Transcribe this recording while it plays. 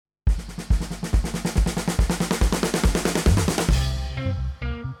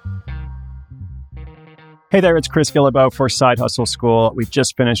Hey there, it's Chris Guillebeau for Side Hustle School. We've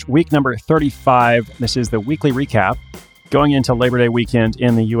just finished week number 35. This is the weekly recap going into Labor Day weekend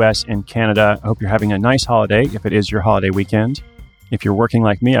in the US and Canada. I hope you're having a nice holiday if it is your holiday weekend. If you're working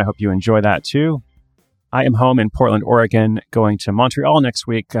like me, I hope you enjoy that too. I am home in Portland, Oregon, going to Montreal next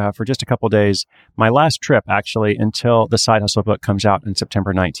week for just a couple days. My last trip, actually, until the Side Hustle book comes out on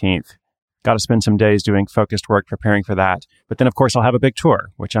September 19th. Got to spend some days doing focused work preparing for that. But then, of course, I'll have a big tour,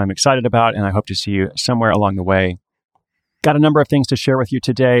 which I'm excited about, and I hope to see you somewhere along the way. Got a number of things to share with you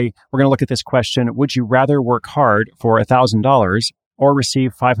today. We're going to look at this question: would you rather work hard for $1,000 or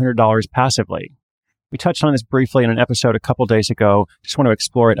receive $500 passively? We touched on this briefly in an episode a couple days ago. Just want to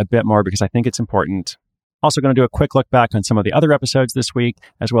explore it a bit more because I think it's important. Also going to do a quick look back on some of the other episodes this week,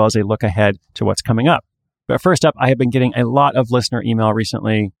 as well as a look ahead to what's coming up. But first up, I have been getting a lot of listener email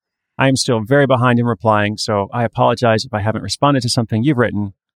recently. I am still very behind in replying, so I apologize if I haven't responded to something you've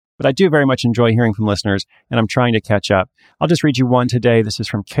written, but I do very much enjoy hearing from listeners, and I'm trying to catch up. I'll just read you one today. This is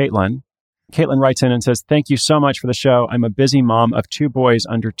from Caitlin. Caitlin writes in and says, "Thank you so much for the show. I'm a busy mom of 2 boys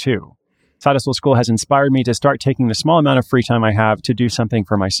under 2. Side Hustle School has inspired me to start taking the small amount of free time I have to do something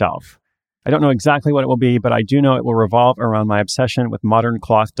for myself. I don't know exactly what it will be, but I do know it will revolve around my obsession with modern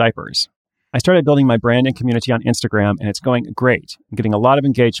cloth diapers. I started building my brand and community on Instagram, and it's going great. I'm getting a lot of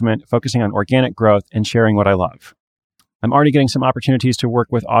engagement, focusing on organic growth and sharing what I love. I'm already getting some opportunities to work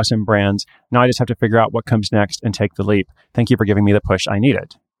with awesome brands. Now I just have to figure out what comes next and take the leap. Thank you for giving me the push I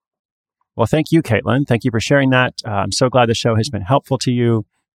needed." Well, thank you, Caitlin. Thank you for sharing that. I'm so glad the show has been helpful to you,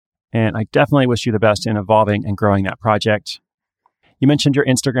 and I definitely wish you the best in evolving and growing that project. You mentioned your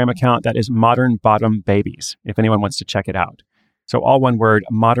Instagram account. That is Modern Bottom Babies, if anyone wants to check it out. So all one word,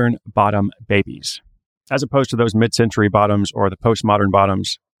 Modern Bottom Babies, as opposed to those mid-century bottoms or the postmodern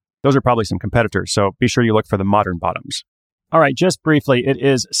bottoms. Those are probably some competitors, so be sure you look for the modern bottoms. All right, just briefly, it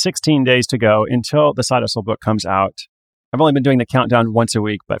is 16 days to go until the Side Hustle book comes out. I've only been doing the countdown once a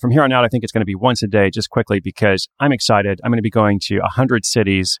week, but from here on out, I think it's going to be once a day, just quickly, because I'm excited. I'm going to be going to 100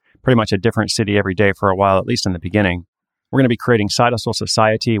 cities, pretty much a different city every day for a while, at least in the beginning. We're going to be creating Side Hustle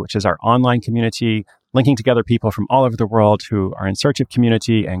Society, which is our online community, linking together people from all over the world who are in search of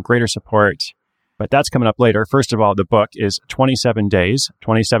community and greater support. But that's coming up later. First of all, the book is 27 days,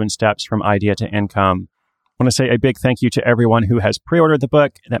 27 steps from idea to income. I want to say a big thank you to everyone who has pre-ordered the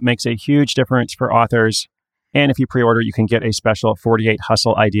book. That makes a huge difference for authors. And if you pre-order, you can get a special 48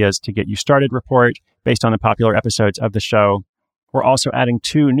 Hustle Ideas to Get You Started report based on the popular episodes of the show. We're also adding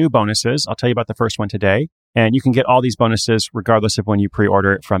 2 new bonuses. I'll tell you about the first one today. And you can get all these bonuses regardless of when you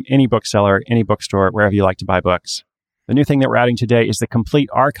pre-order from any bookseller, any bookstore, wherever you like to buy books. The new thing that we're adding today is the complete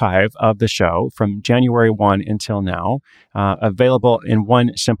archive of the show from January 1 until now, available in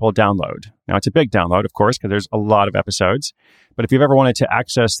one simple download. Now, it's a big download, of course, because there's a lot of episodes. But if you've ever wanted to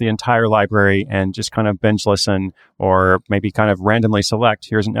access the entire library and just kind of binge listen or maybe kind of randomly select,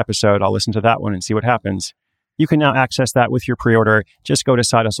 here's an episode, I'll listen to that one and see what happens, you can now access that with your pre-order. Just go to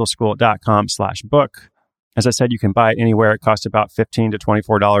sidehustleschool.com/book. As I said, you can buy it anywhere. It costs about $15 to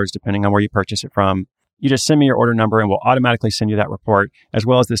 $24, depending on where you purchase it from. You just send me your order number and we'll automatically send you that report, as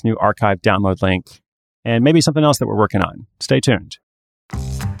well as this new archive download link, and maybe something else that we're working on. Stay tuned.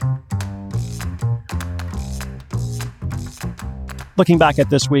 Looking back at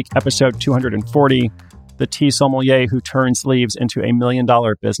this week, episode 240, the tea sommelier who turns leaves into $1 million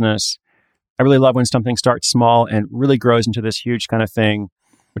business. I really love when something starts small and really grows into this huge kind of thing.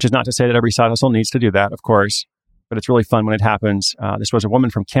 Which is not to say that every side hustle needs to do that, of course, but it's really fun when it happens. This was a woman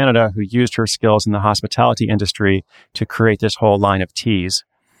from Canada who used her skills in the hospitality industry to create this whole line of teas.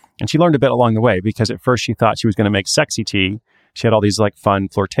 And she learned a bit along the way because at first she thought she was going to make sexy tea. She had all these like fun,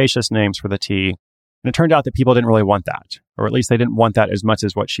 flirtatious names for the tea. And it turned out that people didn't really want that, or at least they didn't want that as much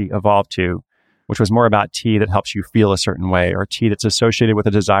as what she evolved to, which was more about tea that helps you feel a certain way or tea that's associated with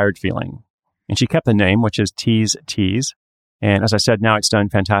a desired feeling. And she kept the name, which is Tea's Teas. And as I said, now it's done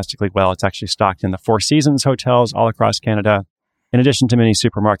fantastically well. It's actually stocked in the Four Seasons hotels all across Canada, in addition to many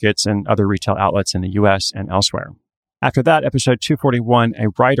supermarkets and other retail outlets in the US and elsewhere. After that, episode 241, a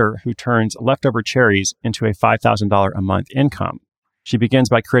writer who turns leftover cherries into a $5,000 a month income. She begins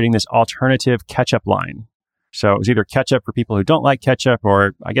by creating this alternative ketchup line. So it was either ketchup for people who don't like ketchup,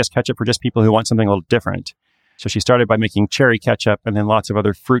 or I guess ketchup for just people who want something a little different. So she started by making cherry ketchup and then lots of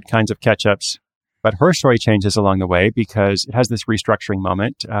other fruit kinds of ketchups. But her story changes along the way because it has this restructuring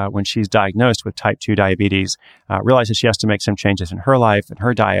moment when she's diagnosed with type 2 diabetes, realizes she has to make some changes in her life and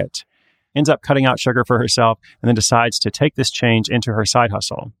her diet, ends up cutting out sugar for herself, and then decides to take this change into her side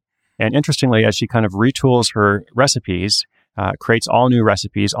hustle. And interestingly, as she kind of retools her recipes, creates all new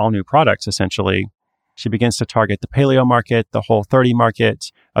recipes, all new products, essentially, she begins to target the paleo market, the Whole30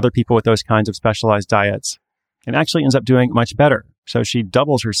 market, other people with those kinds of specialized diets. and actually ends up doing much better. So she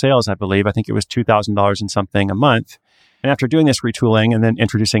doubles her sales, I believe. I think it was $2,000 and something a month. And after doing this retooling and then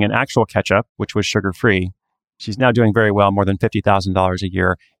introducing an actual ketchup, which was sugar-free, she's now doing very well, more than $50,000 a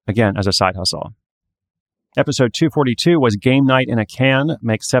year, again, as a side hustle. Episode 242 was Game Night in a Can,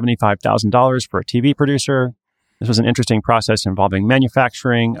 make $75,000 for a TV producer. This was an interesting process involving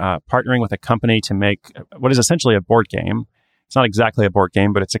manufacturing, partnering with a company to make what is essentially a board game. It's not exactly a board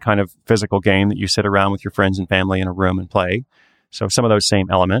game, but it's a kind of physical game that you sit around with your friends and family in a room and play. So some of those same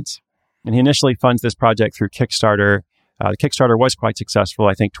elements. And he initially funds this project through Kickstarter. The Kickstarter was quite successful,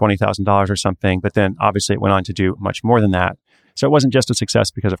 I think $20,000 or something, but then obviously it went on to do much more than that. So it wasn't just a success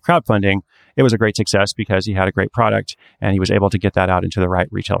because of crowdfunding. It was a great success because he had a great product and he was able to get that out into the right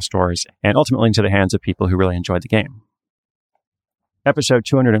retail stores and ultimately into the hands of people who really enjoyed the game. Episode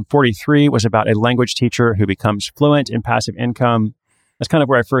 243 was about a language teacher who becomes fluent in passive income. That's kind of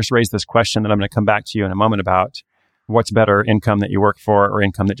where I first raised this question that I'm going to come back to you in a moment about. What's better, income that you work for or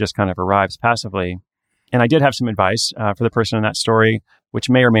income that just kind of arrives passively? And I did have some advice for the person in that story, which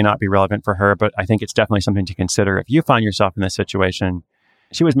may or may not be relevant for her, but I think it's definitely something to consider if you find yourself in this situation.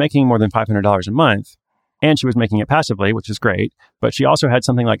 She was making more than $500 a month, and she was making it passively, which is great, but she also had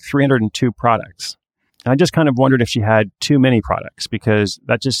something like 302 products. And I just kind of wondered if she had too many products, because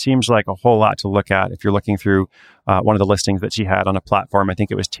that just seems like a whole lot to look at if you're looking through one of the listings that she had on a platform. I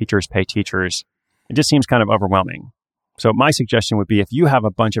think it was Teachers Pay Teachers. It just seems kind of overwhelming. So my suggestion would be if you have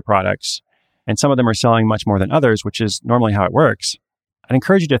a bunch of products and some of them are selling much more than others, which is normally how it works, I'd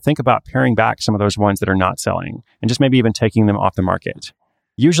encourage you to think about paring back some of those ones that are not selling and just maybe even taking them off the market.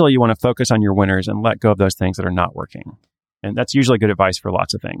 Usually you want to focus on your winners and let go of those things that are not working. And that's usually good advice for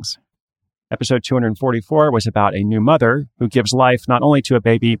lots of things. Episode 244 was about a new mother who gives life not only to a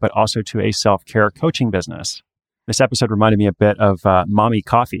baby, but also to a self-care coaching business. This episode reminded me a bit of Mommy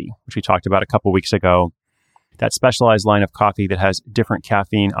Coffee, which we talked about a couple weeks ago. That specialized line of coffee that has different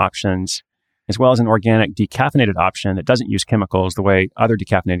caffeine options, as well as an organic decaffeinated option that doesn't use chemicals the way other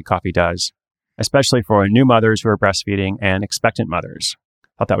decaffeinated coffee does, especially for new mothers who are breastfeeding and expectant mothers. I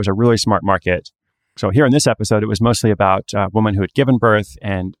thought that was a really smart market. So here in this episode, it was mostly about a woman who had given birth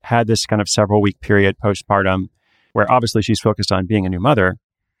and had this kind of several week period postpartum, where obviously she's focused on being a new mother,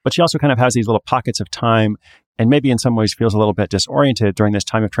 but she also kind of has these little pockets of time and maybe in some ways feels a little bit disoriented during this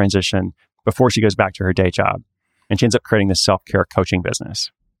time of transition before she goes back to her day job. And she ends up creating this self-care coaching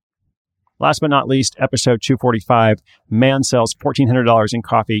business. Last but not least, episode 245, man sells $1,400 in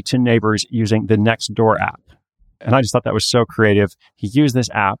coffee to neighbors using the Nextdoor app. And I just thought that was so creative. He used this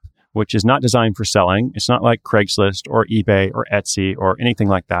app, which is not designed for selling. It's not like Craigslist or eBay or Etsy or anything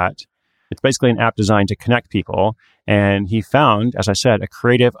like that. It's basically an app designed to connect people. And he found, as I said, a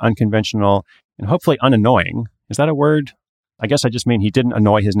creative, unconventional, and hopefully unannoying. Is that a word? I guess I just mean he didn't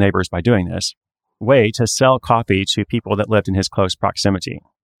annoy his neighbors by doing this. Way to sell coffee to people that lived in his close proximity.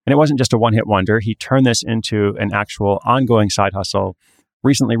 And it wasn't just a one-hit wonder. He turned this into an actual ongoing side hustle,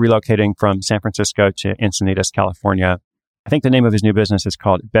 recently relocating from San Francisco to Encinitas, California. I think the name of his new business is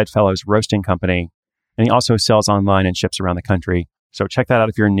called Bedfellows Roasting Company. And he also sells online and ships around the country. So check that out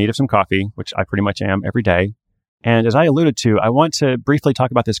if you're in need of some coffee, which I pretty much am every day. And as I alluded to, I want to briefly talk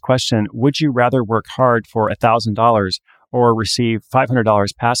about this question. Would you rather work hard for $1,000 or receive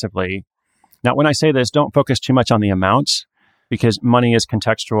 $500 passively? Now, when I say this, don't focus too much on the amounts, because money is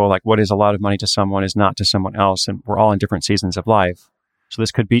contextual. Like what is a lot of money to someone is not to someone else. And we're all in different seasons of life. So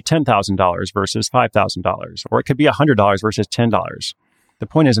this could be $10,000 versus $5,000, or it could be $100 versus $10. The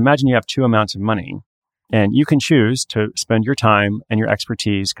point is, imagine you have two amounts of money and you can choose to spend your time and your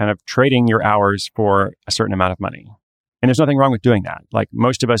expertise kind of trading your hours for a certain amount of money. And there's nothing wrong with doing that. Like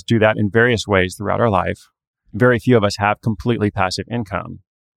most of us do that in various ways throughout our life. Very few of us have completely passive income.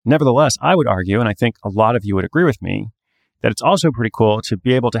 Nevertheless, I would argue, and I think a lot of you would agree with me, that it's also pretty cool to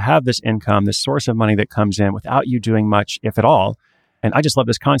be able to have this income, this source of money that comes in without you doing much, if at all. And I just love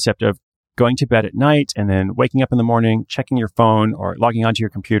this concept of going to bed at night and then waking up in the morning, checking your phone or logging onto your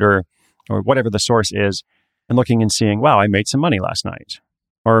computer or whatever the source is and looking and seeing, wow, I made some money last night.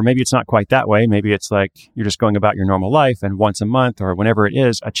 Or maybe it's not quite that way. Maybe it's like you're just going about your normal life and once a month or whenever it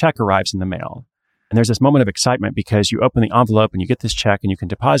is, a check arrives in the mail. And there's this moment of excitement because you open the envelope and you get this check and you can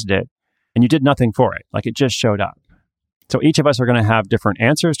deposit it and you did nothing for it. Like it just showed up. So each of us are going to have different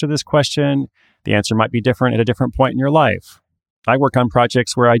answers to this question. The answer might be different at a different point in your life. I work on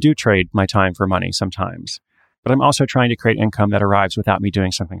projects where I do trade my time for money sometimes, but I'm also trying to create income that arrives without me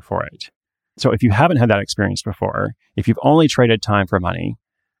doing something for it. So if you haven't had that experience before, if you've only traded time for money,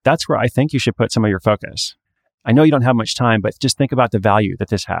 that's where I think you should put some of your focus. I know you don't have much time, but just think about the value that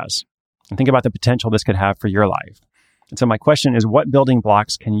this has and think about the potential this could have for your life. And so my question is, what building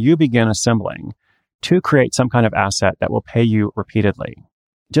blocks can you begin assembling to create some kind of asset that will pay you repeatedly.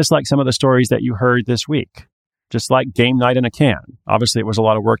 Just like some of the stories that you heard this week, just like Game Night in a Can. Obviously, it was a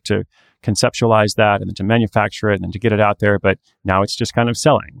lot of work to conceptualize that and then to manufacture it and then to get it out there, but now it's just kind of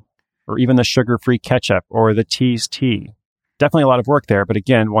selling. Or even the sugar-free ketchup or the Tease tea. Definitely a lot of work there, but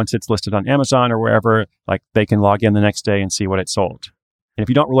again, once it's listed on Amazon or wherever, like they can log in the next day and see what it sold. And if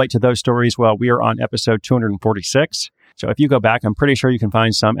you don't relate to those stories, well, we are on episode 246. So if you go back, I'm pretty sure you can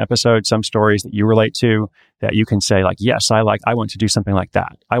find some episodes, some stories that you relate to that you can say like, yes, I want to do something like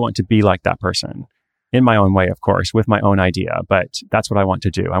that. I want to be like that person in my own way, of course, with my own idea. But that's what I want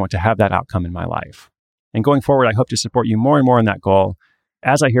to do. I want to have that outcome in my life. And going forward, I hope to support you more and more in that goal.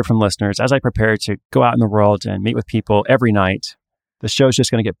 As I hear from listeners, as I prepare to go out in the world and meet with people every night, the show's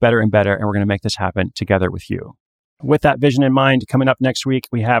just going to get better and better, and we're going to make this happen together with you. With that vision in mind, coming up next week,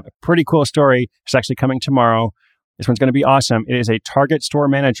 we have a pretty cool story. It's actually coming tomorrow. This one's going to be awesome. It is a Target store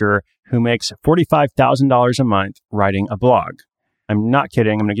manager who makes $45,000 a month writing a blog. I'm not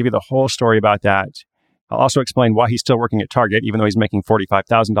kidding. I'm going to give you the whole story about that. I'll also explain why he's still working at Target, even though he's making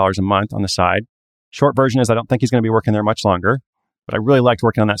 $45,000 a month on the side. Short version is I don't think he's going to be working there much longer, but I really liked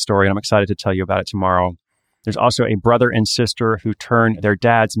working on that story, and I'm excited to tell you about it tomorrow. There's also a brother and sister who turned their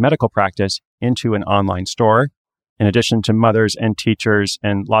dad's medical practice into an online store. In addition to mothers and teachers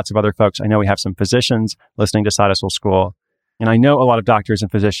and lots of other folks, I know we have some physicians listening to Side Hustle School. And I know a lot of doctors and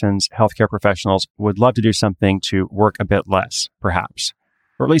physicians, healthcare professionals would love to do something to work a bit less, perhaps,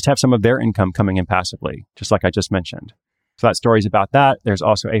 or at least have some of their income coming in passively, just like I just mentioned. So that story's about that. There's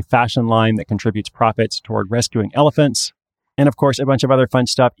also a fashion line that contributes profits toward rescuing elephants. And of course, a bunch of other fun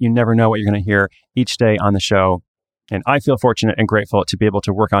stuff. You never know what you're going to hear each day on the show. And I feel fortunate and grateful to be able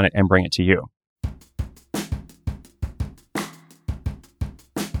to work on it and bring it to you.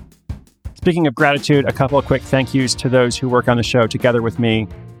 Speaking of gratitude, a couple of quick thank yous to those who work on the show together with me.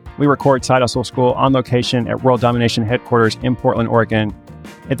 We record Side Hustle School on location at World Domination headquarters in Portland, Oregon.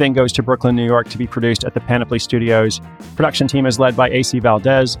 It then goes to Brooklyn, New York to be produced at the Panoply Studios. Production team is led by AC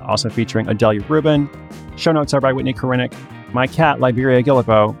Valdez, also featuring Adelia Rubin. Show notes are by Whitney Korinick. My cat, Liberia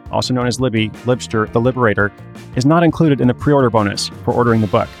Gillibo, also known as Libby, Libster, the Liberator, is not included in the pre-order bonus for ordering the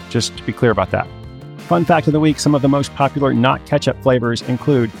book, just to be clear about that. Fun fact of the week, some of the most popular not ketchup flavors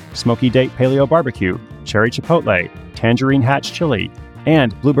include Smoky Date Paleo Barbecue, Cherry Chipotle, Tangerine Hatch Chili,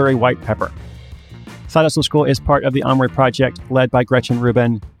 and Blueberry White Pepper. Side Hustle School is part of the Onward Project, led by Gretchen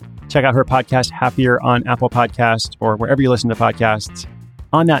Rubin. Check out her podcast, Happier, on Apple Podcasts or wherever you listen to podcasts.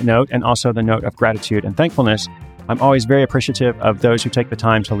 On that note, and also the note of gratitude and thankfulness, I'm always very appreciative of those who take the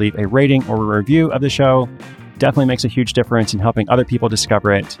time to leave a rating or a review of the show. Definitely makes a huge difference in helping other people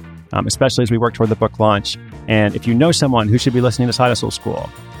discover it, especially as we work toward the book launch. And if you know someone who should be listening to Side Hustle School,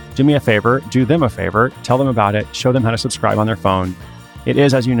 do me a favor, do them a favor, tell them about it, show them how to subscribe on their phone. It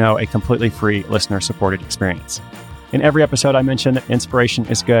is, as you know, a completely free listener-supported experience. In every episode, I mention that inspiration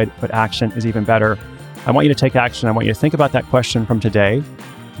is good, but action is even better. I want you to take action. I want you to think about that question from today.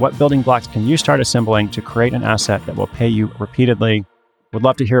 What building blocks can you start assembling to create an asset that will pay you repeatedly? Would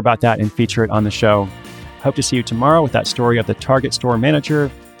love to hear about that and feature it on the show. Hope to see you tomorrow with that story of the Target store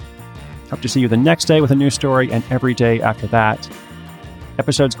manager. Hope to see you the next day with a new story and every day after that.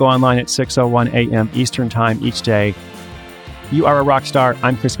 Episodes go online at 6:01 a.m. Eastern Time each day. You are a rock star.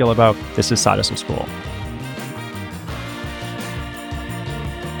 I'm Chris Guillebeau. This is Side Hustle School.